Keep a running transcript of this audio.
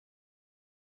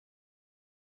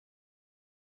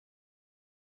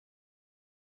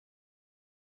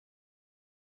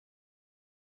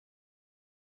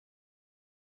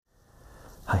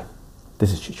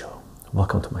This is Chycho.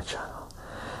 Welcome to my channel.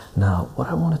 Now, what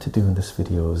I wanted to do in this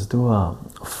video is do a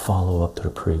follow-up to the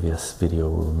previous video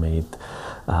we made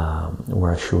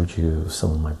where I showed you some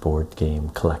of my board game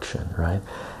collection, right?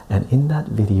 And in that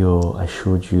video, I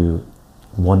showed you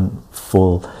one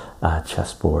full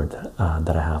chessboard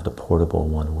that I have, the portable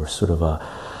one, where sort of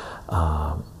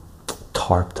a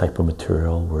tarp type of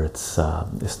material where it's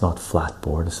not flat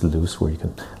board, it's loose, where you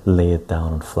can lay it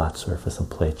down on flat surface and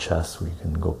play chess, where you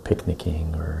can go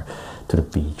picnicking or to the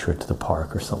beach or to the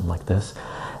park or something like this.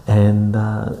 And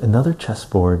another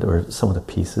chessboard, or some of the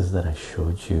pieces that I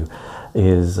showed you,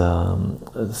 is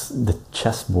the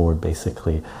chessboard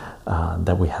basically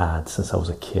that we had since I was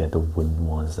a kid, the wooden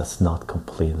ones that's not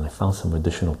complete. And I found some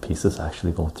additional pieces,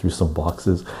 actually going through some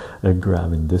boxes and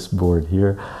grabbing this board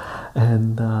here.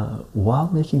 And while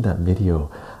making that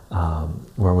video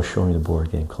where I was showing the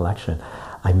board game collection,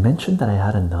 I mentioned that I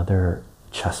had another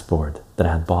chessboard that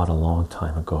I had bought a long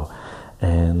time ago,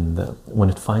 and when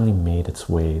it finally made its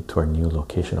way to our new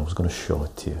location, I was going to show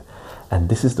it to you. And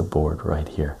this is the board right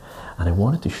here, and I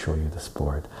wanted to show you this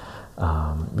board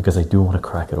because I do want to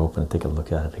crack it open and take a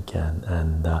look at it again.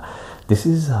 And this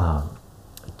is a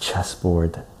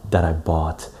chessboard that I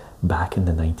bought back in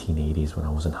the 1980s when I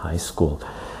was in high school.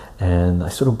 And I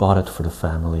sort of bought it for the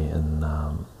family, and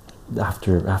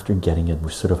after getting it,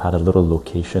 we sort of had a little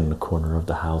location in the corner of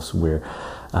the house where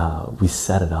we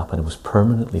set it up, and it was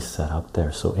permanently set up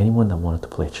there. So anyone that wanted to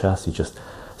play chess, you just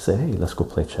say, hey, let's go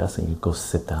play chess, and you go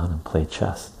sit down and play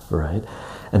chess, right?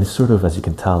 And it's sort of, as you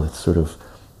can tell, it's sort of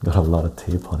got a lot of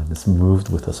tape on it. It's moved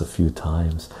with us a few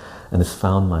times, and it's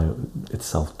found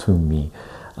itself to me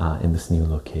in this new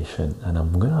location. And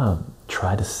I'm gonna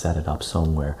try to set it up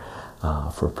somewhere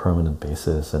for a permanent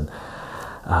basis, and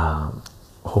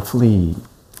hopefully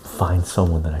find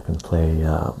someone that I can play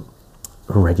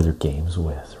regular games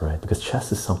with, right? Because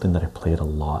chess is something that I played a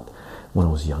lot when I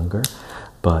was younger,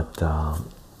 but I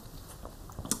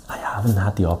haven't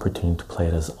had the opportunity to play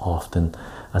it as often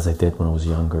as I did when I was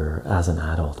younger as an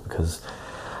adult, because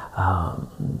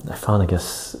I found, I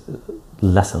guess,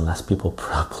 less and less people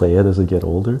play it as I get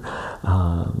older,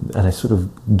 and I sort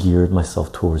of geared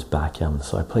myself towards backgammon,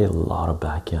 so I play a lot of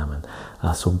backgammon.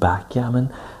 So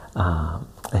backgammon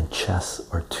and chess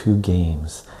are two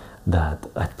games that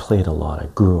I played a lot, I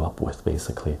grew up with,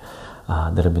 basically,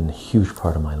 that have been a huge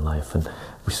part of my life. And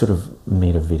we sort of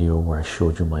made a video where I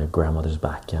showed you my grandmother's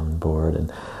backgammon board,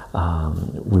 and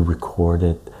we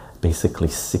recorded basically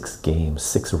 6 games,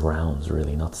 6 rounds,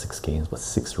 really, not 6 games, but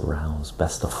 6 rounds,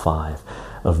 best of 5,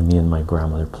 of me and my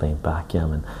grandmother playing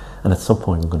backgammon. And at some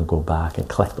point, we're going to go back and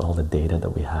collect all the data that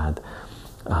we had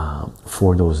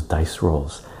for those dice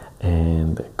rolls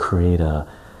and create a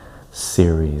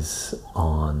series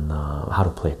on how to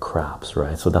play craps,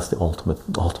 right? So that's the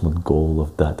ultimate goal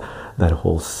of that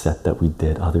whole set that we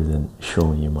did, other than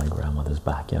showing you my grandmother's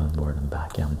backgammon board and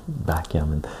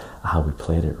backgammon, how we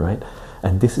played it, right?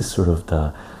 And this is sort of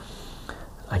the,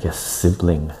 I guess,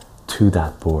 sibling to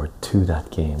that board, to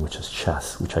that game, which is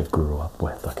chess, which I grew up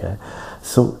with. Okay,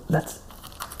 so let's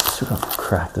sort of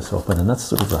crack this open, and that's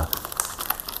sort of a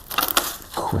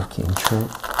quick intro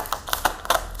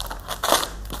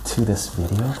to this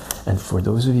video. And for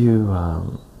those of you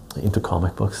into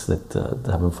comic books that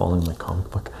have been following my comic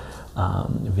book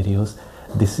videos,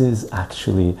 this is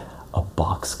actually a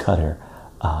box cutter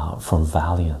from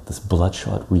Valiant, this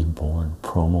Bloodshot Reborn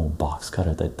promo box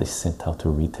cutter that they sent out to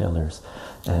retailers.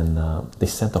 And they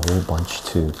sent a whole bunch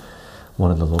to one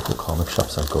of the local comic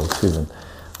shops I go to, and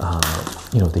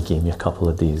you know, they gave me a couple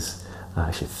of these,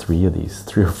 actually 3 of these,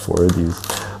 3 or 4 of these.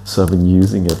 So I've been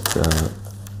using it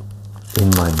in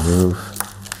my move,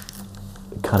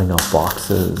 cutting out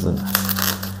boxes and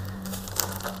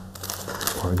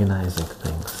organizing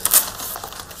things.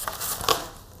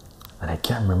 And I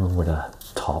can't remember where the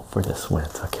top for this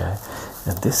went. Okay,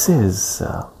 and this is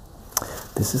the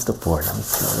board. Let me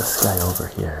throw this guy over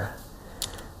here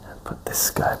and put this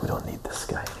guy. We don't need this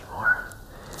guy anymore.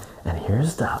 And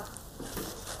here's the,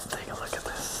 take a look at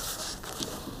this.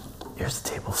 Here's the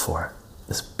table for it.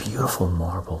 This beautiful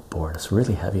marble board. It's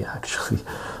really heavy, actually,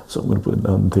 so I'm going to put it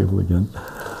down the table again.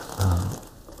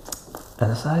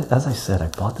 And as I said, I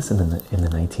bought this in the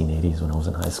 1980s when I was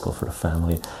in high school for the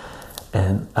family,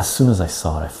 and as soon as I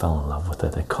saw it, I fell in love with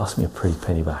it. It cost me a pretty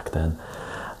penny back then,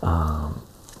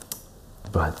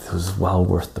 but it was well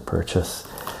worth the purchase.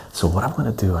 So what I'm going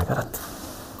to do, I got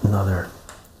another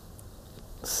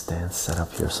stand set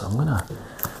up here, so I'm going to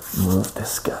move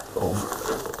this guy over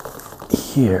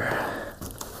here.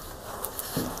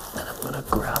 I'm gonna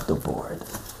grab the board.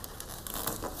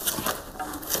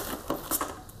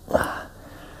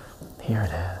 Here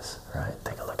it is, right?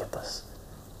 Take a look at this.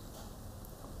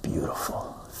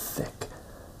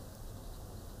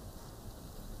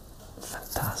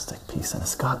 plastic piece, and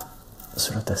it's got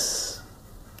sort of this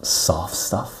soft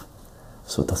stuff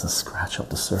so it doesn't scratch up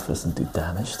the surface and do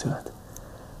damage to it.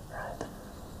 Right.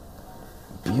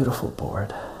 Beautiful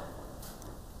board.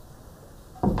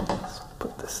 Let's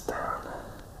put this down.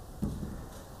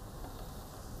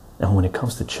 And when it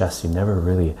comes to chess, you never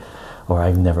really, or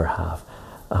I never have,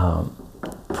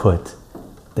 put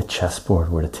the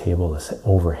chessboard where the table is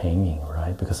overhanging,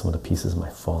 right? Because some of the pieces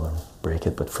might fall and break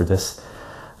it. But for this,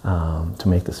 to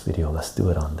make this video, let's do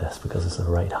it on this because it's the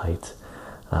right height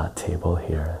table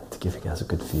here to give you guys a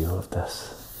good view of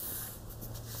this.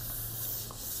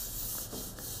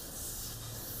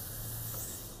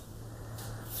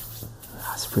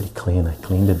 That's pretty clean. I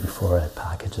cleaned it before I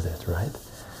packaged it, right?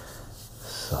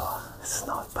 So it's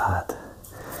not bad.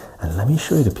 And let me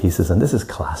show you the pieces. And this is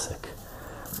classic.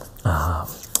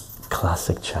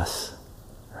 Classic chess,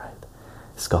 right?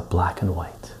 It's got black and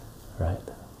white, right?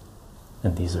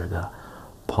 And these are the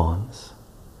pawns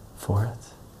for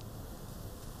it.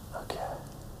 Okay.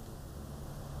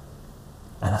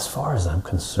 And as far as I'm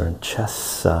concerned,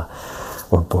 chess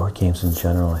or board games in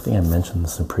general, I think I mentioned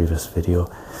this in a previous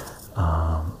video,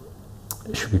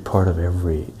 it should be part of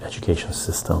every education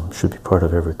system, should be part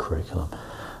of every curriculum.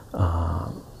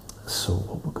 So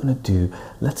what we're gonna do,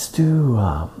 let's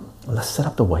set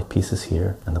up the white pieces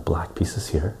here and the black pieces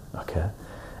here, okay?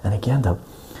 And again,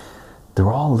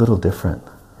 they're all a little different,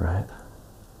 right?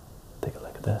 Take a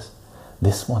look at this.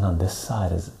 This one on this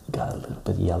side has got a little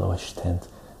bit yellowish tint,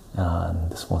 and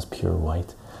this one's pure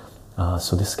white.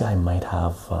 So this guy might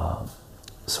have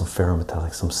some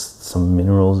ferrometallic, some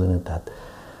minerals in it that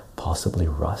possibly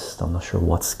rust. I'm not sure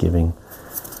what's giving.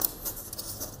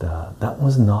 That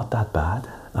one's not that bad.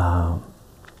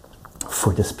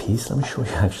 For this piece, let me show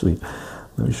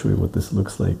you what this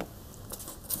looks like.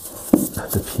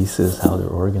 The pieces, how they're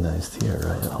organized here,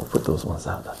 right? I'll put those ones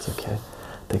out, that's okay.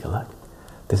 Take a look.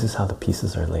 This is how the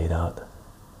pieces are laid out,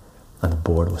 and the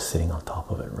board was sitting on top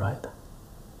of it, right?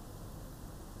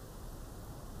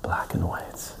 Black and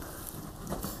white.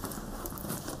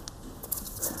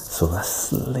 So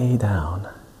let's lay down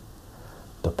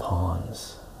the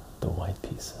pawns, the white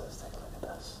pieces. Take a look at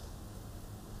this.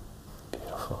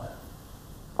 Beautiful.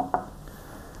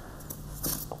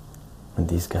 And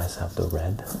these guys have the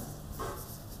red.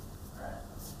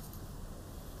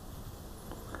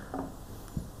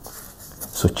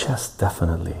 So chess,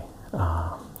 definitely.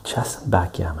 Chess and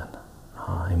backgammon,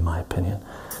 in my opinion,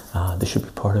 they should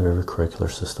be part of every curricular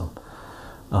system.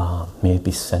 May it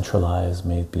be centralized,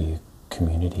 may it be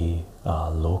community,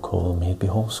 local, may it be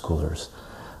homeschoolers,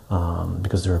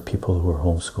 because there are people who are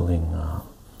homeschooling,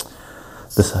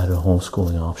 decided a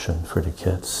homeschooling option for their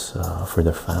kids, for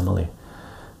their family,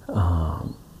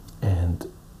 and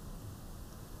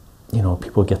you know,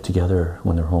 people get together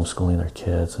when they're homeschooling their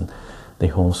kids and they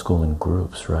homeschool in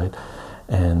groups, right?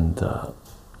 And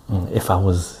if I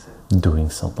was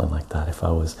doing something like that, if I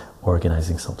was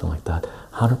organizing something like that,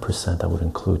 100% I would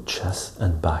include chess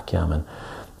and backgammon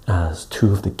as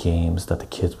two of the games that the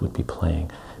kids would be playing,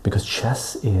 because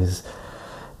chess is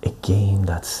a game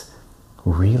that's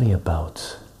really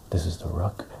about, this is the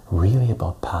rook, really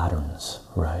about patterns,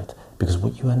 right? Because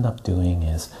what you end up doing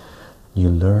is you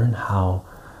learn how,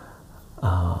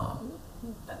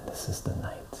 and this is the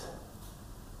knight,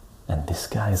 and this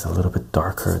guy is a little bit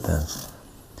darker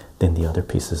than the other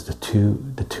pieces. The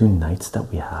two knights that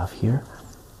we have here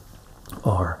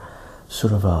are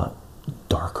sort of a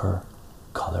darker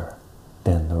color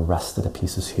than the rest of the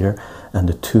pieces here, and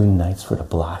the two knights for the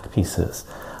black pieces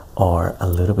are a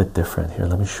little bit different. Here,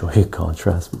 let me show you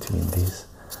contrast between these,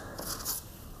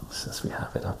 since we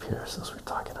have it up here, since we're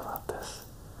talking about this.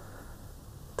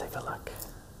 Take a look,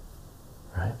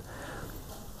 right?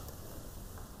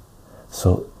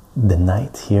 So the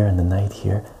knight here and the knight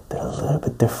here, they're a little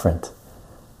bit different,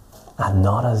 and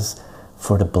not as,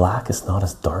 for the black it's not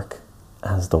as dark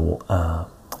as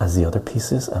the other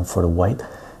pieces, and for the white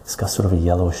it's got sort of a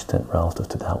yellowish tint relative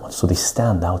to that one. So they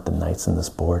stand out, the knights in this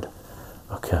board,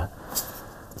 okay?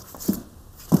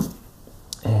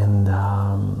 And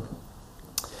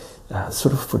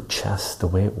sort of for chess, the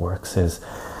way it works is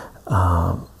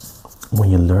when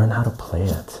you learn how to play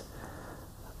it,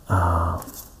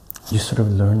 you sort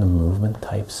of learn the movement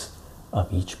types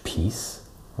of each piece,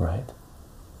 right?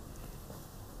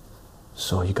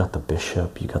 So you got the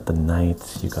bishop, you got the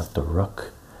knight, you got the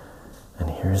rook, and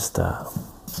here's the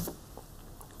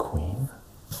queen.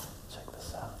 Check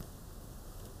this out.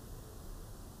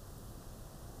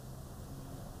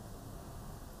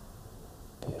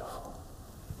 Beautiful.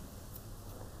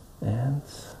 And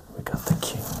we got the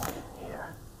king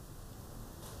here.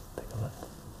 Take a look.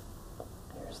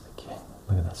 Here's the king.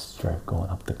 Look at that stripe going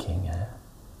up the king, eh?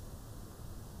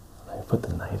 Let me put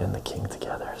the knight and the king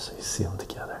together so you see them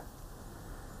together.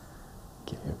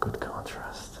 Give you a good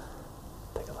contrast.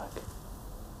 Take a look.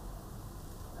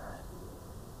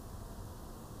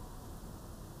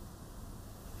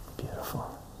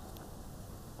 Beautiful.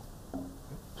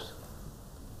 Oops.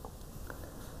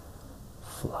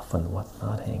 Fluff and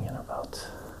whatnot hanging about.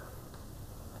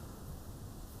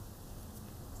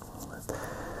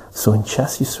 So in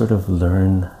chess, you sort of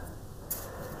learn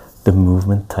the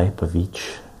movement type of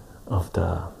each of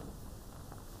the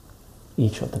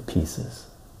pieces,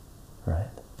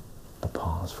 right? The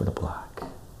pawns for the black.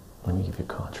 Let me give you a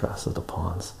contrast of the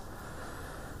pawns.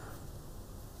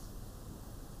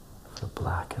 The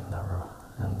black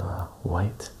and the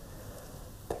white.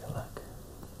 Take a look.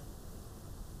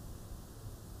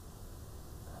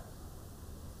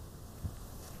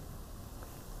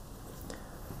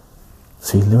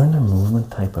 So you learn the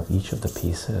movement type of each of the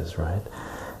pieces, right?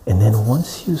 And then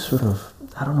once you sort of,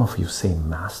 I don't know if you say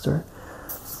master,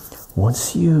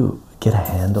 once you get a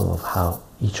handle of how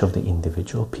each of the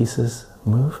individual pieces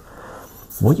move,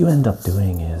 what you end up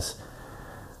doing is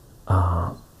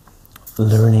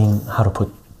learning how to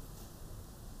put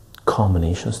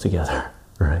combinations together,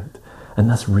 right? And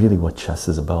that's really what chess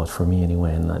is about for me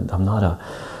anyway. And I'm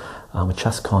a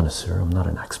chess connoisseur. I'm not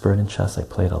an expert in chess. I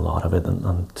played a lot of it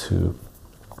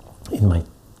in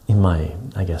my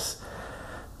I guess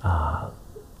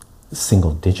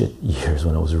single digit years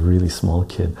when I was a really small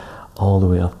kid, all the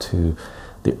way up to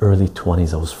the early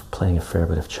 20s. I was playing a fair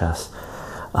bit of chess,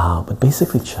 but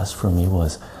basically chess for me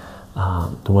was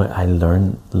the way I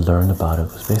learned about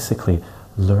it was basically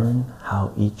learn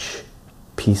how each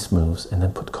piece moves and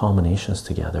then put combinations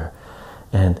together.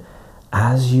 And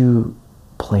as you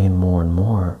play more and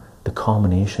more, the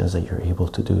combinations that you're able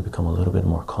to do become a little bit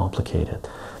more complicated.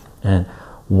 And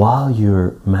while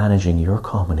you're managing your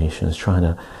combinations, trying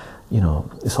to,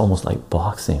 it's almost like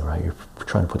boxing, right? You're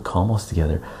trying to put combos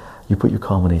together. You put your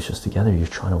combinations together, you're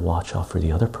trying to watch out for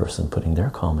the other person putting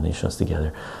their combinations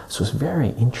together. So it's a very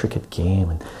intricate game,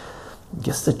 and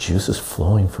gets the juices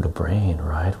flowing for the brain,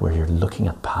 right? Where you're looking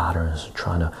at patterns and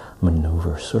trying to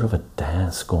maneuver, sort of a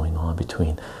dance going on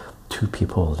between two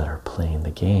people that are playing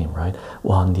the game, right?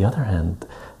 Well, on the other hand,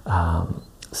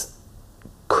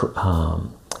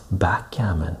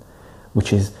 backgammon,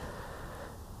 which is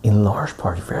in large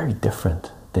part very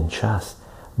different than chess.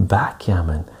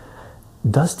 Backgammon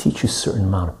does teach you a certain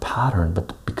amount of pattern,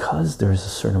 but because there's a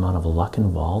certain amount of luck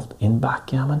involved in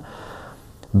backgammon,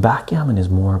 backgammon is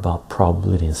more about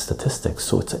probability and statistics.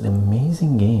 So it's an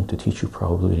amazing game to teach you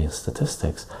probability and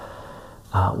statistics,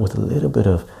 with a little bit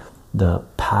of the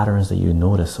patterns that you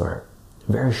notice are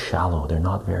very shallow, they're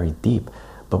not very deep.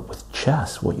 But with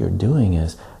chess, what you're doing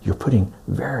is you're putting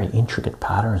very intricate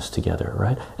patterns together,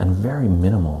 right? And very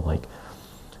minimal, like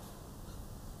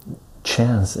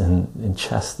chance in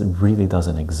chess that really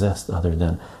doesn't exist other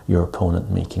than your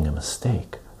opponent making a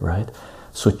mistake, right?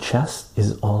 So chess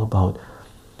is all about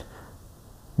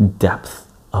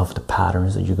depth of the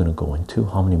patterns that you're going to go into,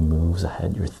 how many moves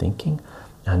ahead you're thinking.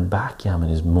 And backgammon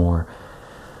is more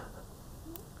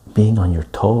being on your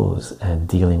toes and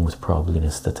dealing with probability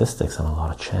and statistics and a lot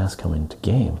of chance coming into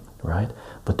game, right?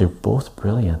 But they're both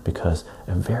brilliant because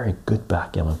a very good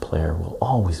backgammon player will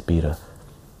always beat a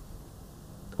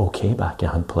okay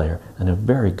backgammon player, and a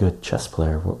very good chess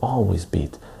player will always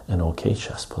beat an okay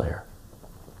chess player.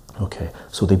 Okay,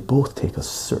 so they both take a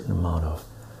certain amount of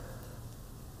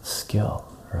skill,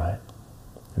 right?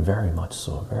 Very much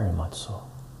so, very much so.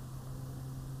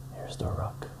 Here's the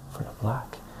rook for the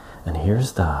black, and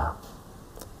here's the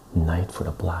knight for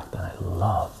the black. That I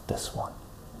love this one.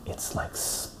 It's like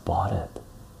spotted.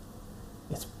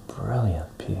 It's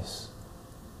brilliant piece.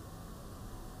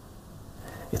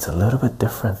 It's a little bit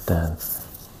different than,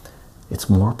 it's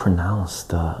more pronounced,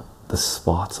 the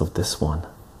spots of this one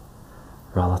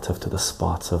relative to the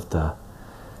spots of the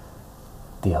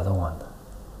other one,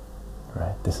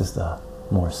 right? This is the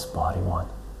more spotty one.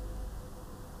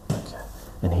 Okay,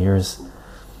 and here's,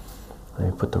 let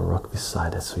me put the rook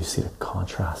beside it so you see the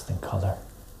contrast in color,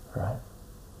 right?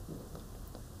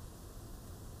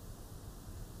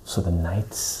 So the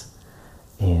knights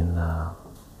in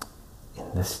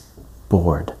this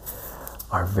board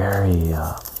are very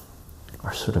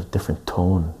are sort of different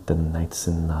tone than the knights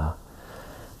in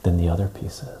than the other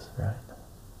pieces, right?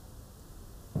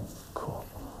 Cool.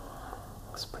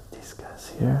 Let's put these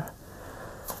guys here.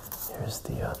 Here's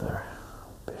the other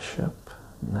bishop,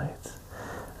 knight,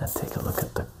 and take a look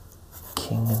at the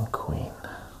king and queen.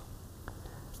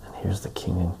 And here's the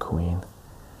king and queen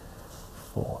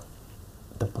for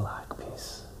the black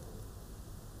piece.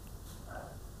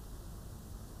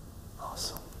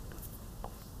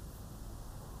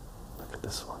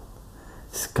 this one.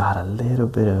 It's got a little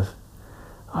bit of,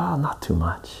 not too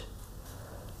much.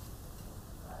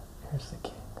 Here's the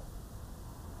king.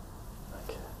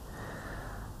 Okay.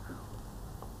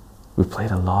 We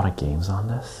played a lot of games on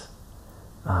this.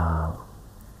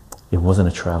 It wasn't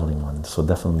a traveling one, so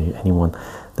definitely anyone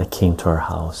that came to our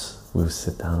house, we would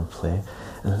sit down and play.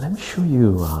 And let me show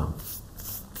you,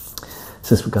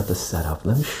 since we got this set up,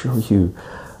 let me show you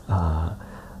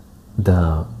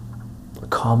the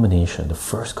combination, the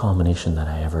first combination that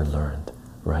I ever learned,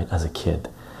 right, as a kid.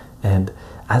 And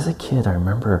as a kid, I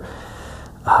remember,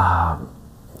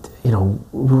 you know,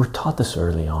 we were taught this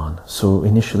early on. So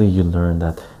initially you learn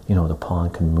that, you know, the pawn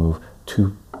can move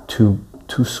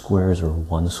two squares or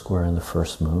one square in the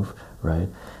first move, right?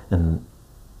 And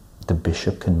the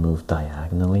bishop can move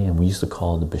diagonally, and we used to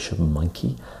call the bishop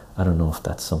monkey. I don't know if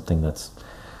that's something that's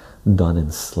done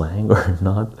in slang or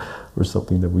not, or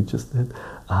something that we just did.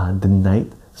 The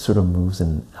knight sort of moves in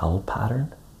an L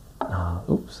pattern.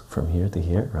 From here to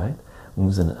here, right?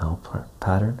 Moves in an L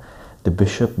pattern. The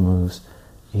bishop moves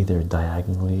either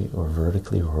diagonally or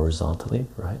vertically or horizontally,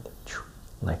 right?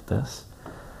 Like this.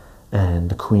 And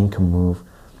the queen can move,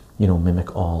 you know,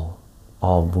 mimic all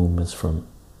movements from,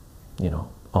 you know,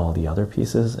 all the other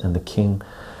pieces. And the king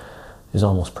is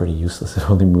almost pretty useless. It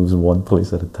only moves in one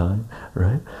place at a time,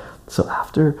 right? So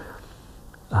after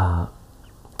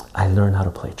I learned how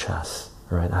to play chess,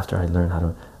 right? After I learned how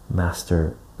to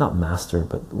not master,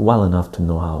 but well enough to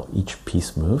know how each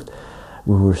piece moved,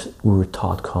 we were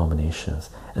taught combinations.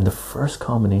 And the first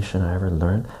combination I ever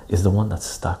learned is the one that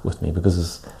stuck with me because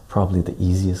it's probably the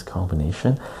easiest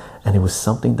combination, and it was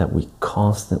something that we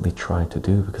constantly tried to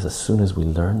do, because as soon as we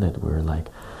learned it, we were like,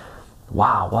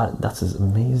 wow, that's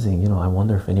amazing, you know, I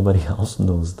wonder if anybody else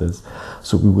knows this.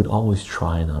 So we would always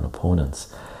try it on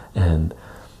opponents, and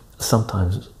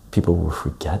sometimes people will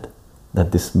forget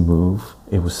that this move,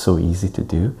 it was so easy to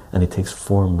do, and it takes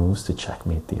 4 moves to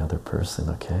checkmate the other person.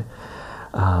 Okay,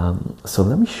 so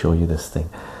let me show you this thing.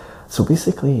 So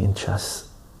basically in chess,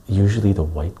 usually the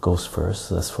white goes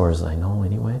first, as far as I know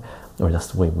anyway, or that's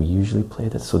the way we usually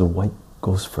played it. So the white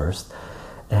goes first,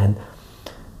 and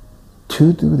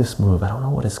to do this move, I don't know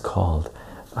what it's called.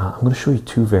 I'm going to show you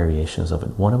 2 variations of it.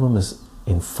 One of them is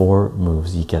in 4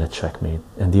 moves you get a checkmate,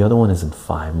 and the other one is in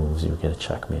 5 moves you get a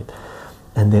checkmate.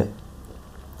 And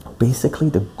basically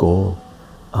the goal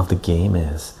of the game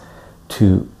is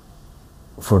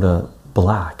for the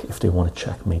black, if they want to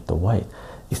checkmate the white,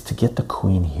 is to get the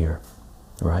queen here,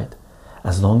 right?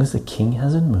 As long as the king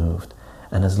hasn't moved,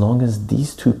 and as long as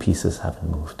these 2 pieces haven't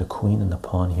moved, the queen and the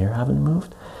pawn here haven't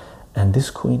moved, and this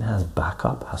queen has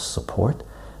backup, has support,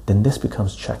 then this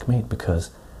becomes checkmate,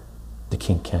 because the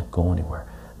king can't go anywhere.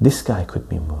 This guy could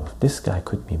be moved, this guy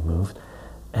could be moved,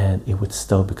 and it would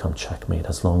still become checkmate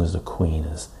as long as the queen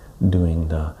is doing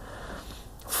the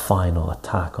final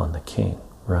attack on the king,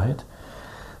 right?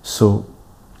 So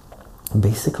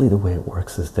basically the way it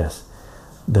works is this: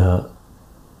 the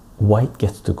white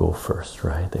gets to go first,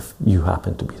 right, if you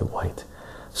happen to be the white.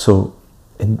 So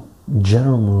a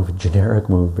generic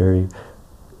move, very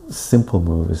simple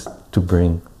move, is to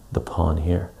bring the pawn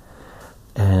here,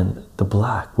 and the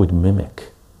black would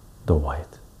mimic the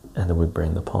white, and it would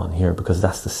bring the pawn here, because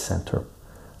that's the center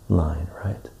line,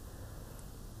 right?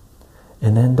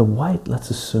 And then the white,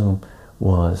 let's assume,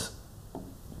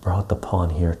 brought the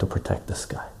pawn here to protect this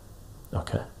guy.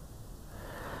 Okay,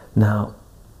 now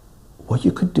what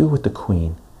you could do with the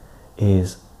queen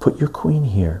is put your queen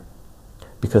here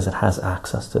because it has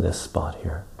access to this spot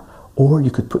here, or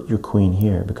you could put your queen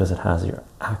here because it has your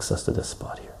access to this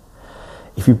spot here.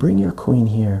 If you bring your queen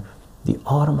here, the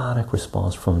automatic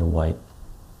response from the white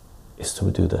is to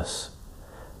do this,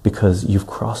 because you've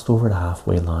crossed over the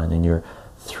halfway line and you're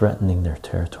threatening their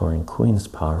territory, and queen is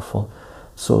powerful,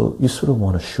 so you sort of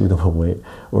want to shoo them away,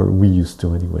 or we used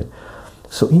to anyway.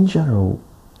 So in general,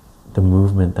 the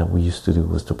movement that we used to do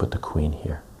was to put the queen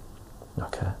here.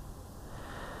 Okay,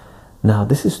 now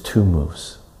this is 2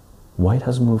 moves. White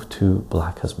has moved 2,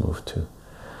 black has moved 2.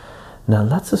 Now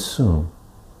let's assume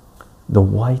the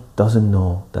white doesn't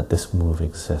know that this move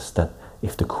exists, that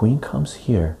if the queen comes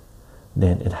here,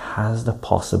 then it has the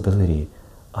possibility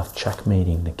of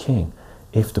checkmating the king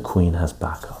if the queen has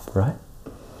backup, right?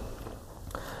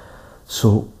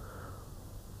 So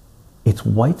it's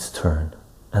white's turn,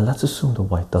 and let's assume the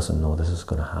white doesn't know this is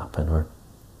going to happen, or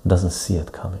doesn't see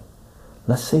it coming.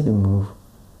 Let's say they move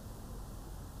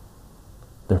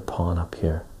their pawn up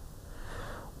here.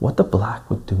 What the black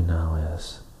would do now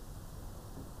is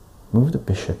move the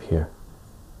bishop here.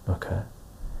 Okay,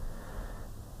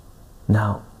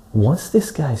 now once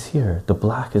this guy's here, the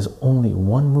black is only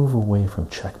 1 move away from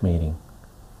checkmating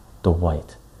the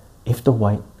white, if the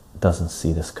white doesn't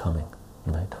see this coming,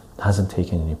 right, hasn't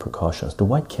taken any precautions, the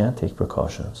white can't take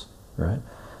precautions, right?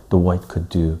 The white could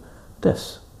do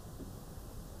this,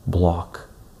 block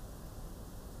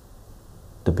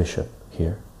the bishop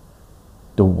here.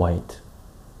 The white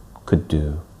could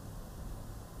do,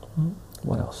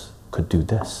 what else? Could do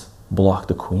this, block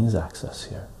the queen's access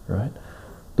here, right?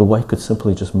 The white could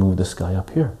simply just move this guy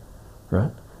up here,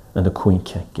 right? And the queen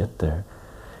can't get there.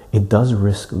 It does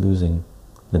risk losing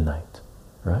the knight,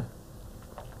 right?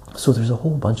 So there's a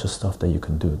whole bunch of stuff that you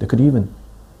can do. They could even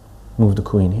move the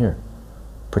queen here,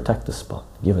 protect the spot,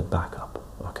 give it back up,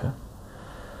 okay?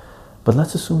 But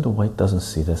let's assume the white doesn't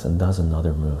see this and does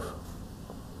another move.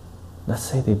 Let's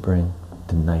say they bring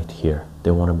the knight here.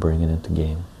 They want to bring it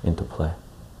into play.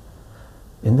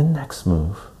 In the next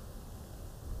move,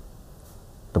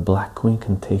 the black queen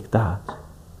can take that,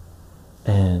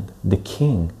 and the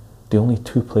king, the only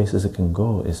two places it can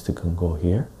go is it can go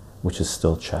here, which is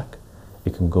still check.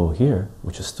 It can go here,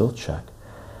 which is still check.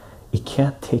 It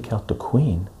can't take out the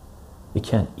queen. It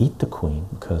can't eat the queen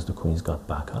because the queen's got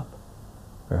back up,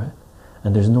 right?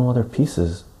 And there's no other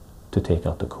pieces to take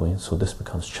out the queen, so this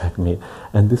becomes checkmate.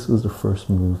 And this was the first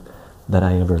move that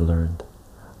I ever learned,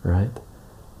 right?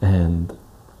 And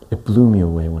it blew me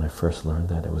away when I first learned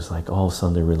that. It was like all of a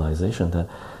sudden the realization that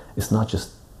it's not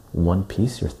just one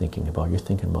piece you're thinking about, you're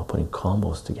thinking about putting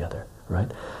combos together,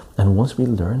 right? And once we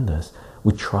learned this,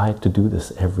 we tried to do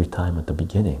this every time at the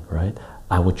beginning, right?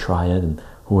 I would try it, and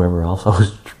whoever else I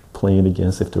was playing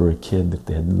against, if they were a kid, if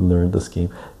they had learned this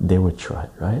game, they would try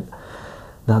it, right?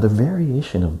 Now the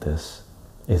variation of this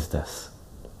is this.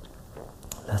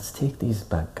 Let's take these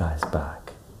guys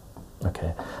back,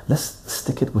 okay? Let's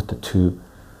stick it with the two.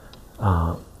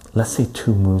 Let's say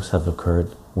two moves have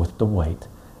occurred with the white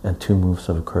and two moves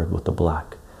have occurred with the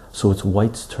black. So it's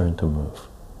white's turn to move,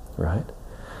 right?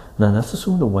 Now let's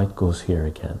assume the white goes here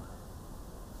again.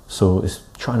 So it's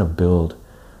trying to build,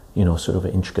 you know, sort of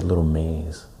an intricate little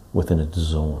maze within its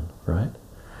zone, right?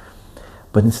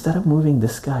 But instead of moving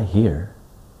this guy here,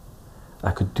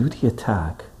 I could do the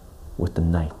attack with the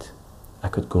knight. I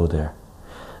could go there.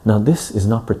 Now this is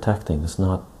not protecting. It's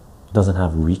not, doesn't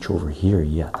have reach over here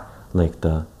yet, like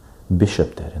the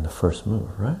bishop did in the first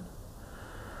move, right?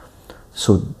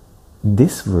 So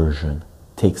this version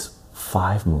takes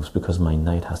 5 moves because my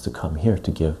knight has to come here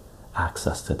to give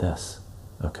access to this,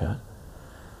 okay?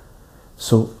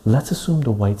 So let's assume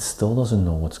the white still doesn't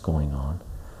know what's going on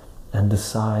and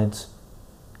decides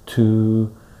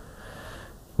to,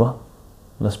 well,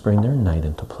 let's bring their knight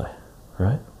into play,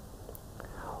 right?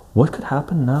 What could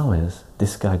happen now is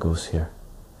this guy goes here.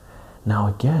 Now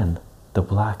again, the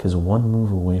black is one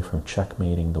move away from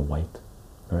checkmating the white,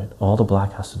 right? All the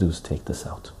black has to do is take this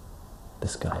out,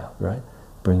 this guy out, right?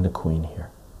 Bring the queen here.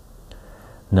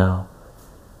 Now,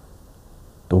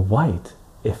 the white,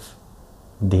 if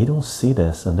they don't see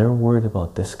this and they're worried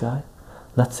about this guy,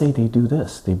 let's say they do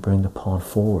this, they bring the pawn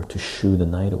forward to shoo the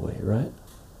knight away, right?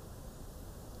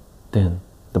 Then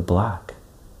the black,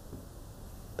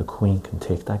 the queen can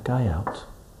take that guy out,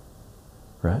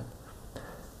 right?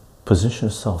 Position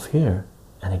itself here,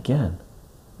 and again,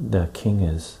 the king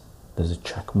is, there's a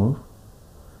check move.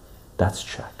 That's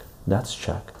check, that's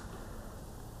check.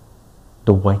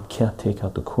 The white can't take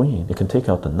out the queen. It can take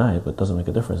out the knight, but it doesn't make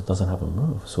a difference. It doesn't have a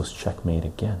move, so it's checkmate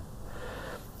again.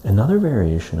 Another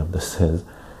variation of this is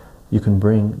you can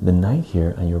bring the knight here,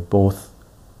 and you're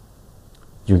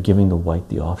giving the white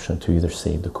the option to either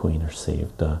save the queen or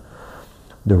save the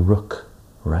rook,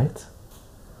 right?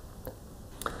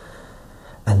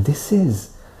 And this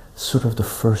is sort of the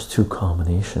first two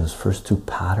combinations, first two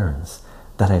patterns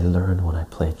that I learned when I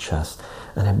played chess.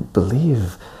 And I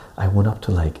believe I went up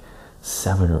to like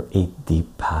 7 or 8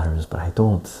 deep patterns, but I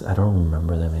don't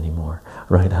remember them anymore,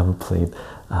 right? I haven't played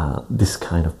this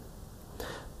kind of,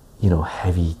 you know,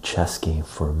 heavy chess game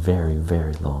for a very,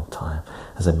 very long time.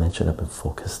 As I mentioned, I've been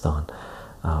focused on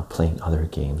playing other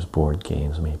games, board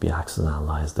games, maybe Axis and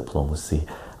Allies, Diplomacy,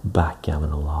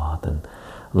 backgammon a lot, and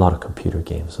a lot of computer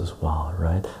games as well,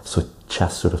 right? So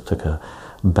chess sort of took a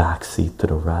backseat to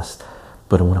the rest.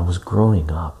 But when I was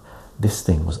growing up, this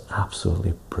thing was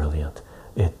absolutely brilliant.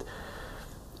 It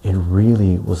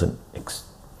really was an,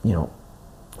 you know,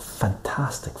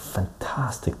 fantastic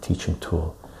teaching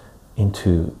tool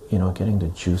into, you know, getting the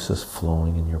juices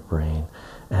flowing in your brain.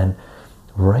 And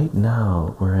right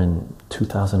now we're in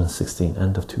 2016,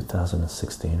 end of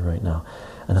 2016 right now,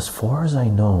 and as far as I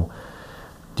know,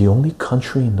 the only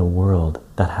country in the world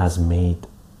that has made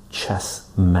chess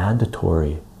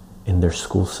mandatory in their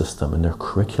school system, in their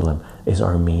curriculum, is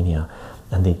Armenia.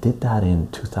 And they did that in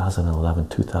 2011,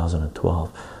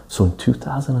 2012. So in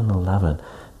 2011,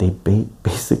 they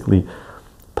basically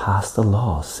passed a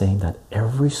law saying that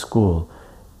every school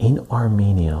in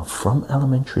Armenia, from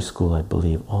elementary school, I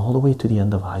believe, all the way to the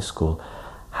end of high school,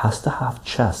 has to have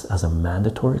chess as a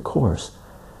mandatory course,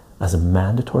 as a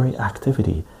mandatory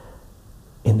activity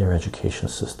in their education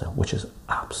system, which is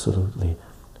absolutely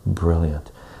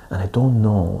brilliant. And I don't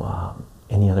know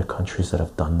any other countries that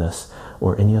have done this,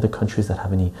 or any other countries that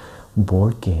have any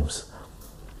board games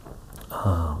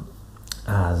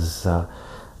as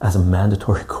a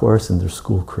mandatory course in their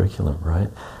school curriculum, right?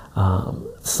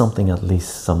 Something at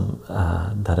least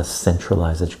that a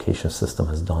centralized education system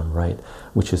has done right,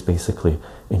 which is basically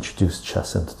introduce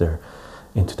chess into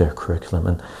their curriculum.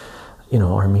 And you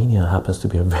know, Armenia happens to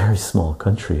be a very small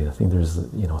country. I think there's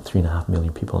 3.5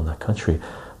 million people in that country,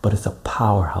 but it's a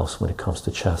powerhouse when it comes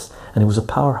to chess, and it was a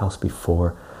powerhouse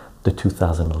before the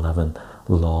 2011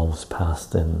 law was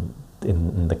passed in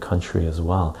the country as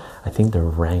well. I think they're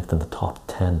ranked in the top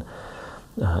 10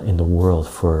 in the world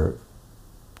for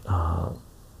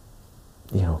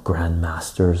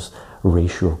grandmasters,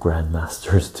 ratio of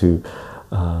grandmasters to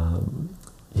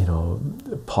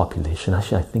population.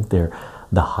 Actually, I think they're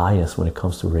the highest when it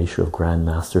comes to ratio of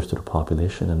grandmasters to the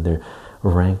population, and they're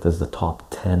ranked as the top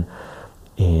 10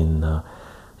 in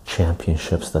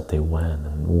championships that they win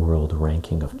and world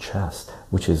ranking of chess,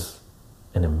 which is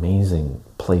an amazing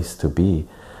place to be.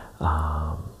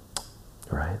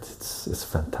 Right, it's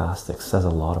fantastic. It says a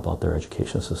lot about their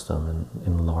education system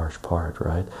in large part,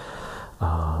 right?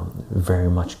 Very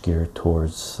much geared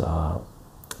towards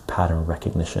pattern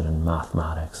recognition and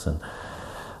mathematics and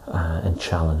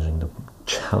challenging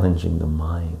the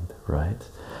mind, right?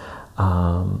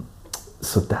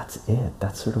 So that's it.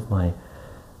 That's sort of my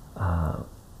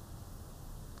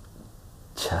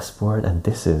chessboard, and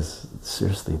this is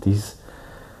seriously these.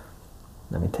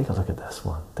 Let me take a look at this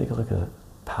one. Take a look at the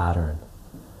pattern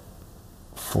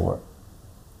for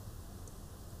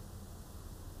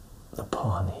the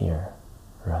pawn here,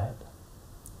 right?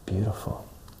 Beautiful.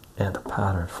 And the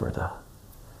pattern for the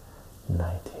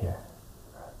knight here,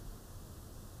 right?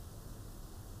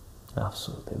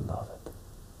 Absolutely love it.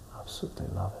 Absolutely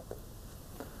love it.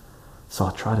 So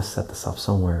I'll try to set this up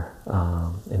somewhere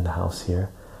in the house here,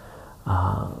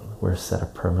 where it's set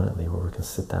up permanently, where we can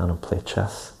sit down and play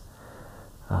chess.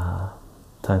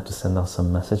 Time to send out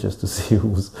some messages to see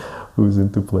who's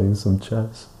into playing some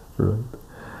chess, right?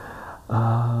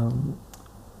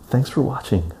 Thanks for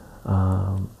watching.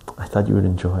 I thought you would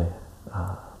enjoy.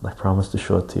 I promised to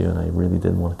show it to you, and I really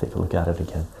did want to take a look at it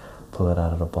again, pull it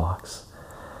out of the box,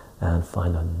 and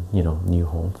find a new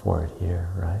home for it here,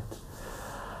 right?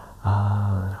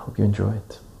 I hope you enjoy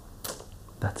it.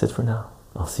 That's it for now.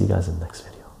 I'll see you guys in the next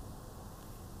video.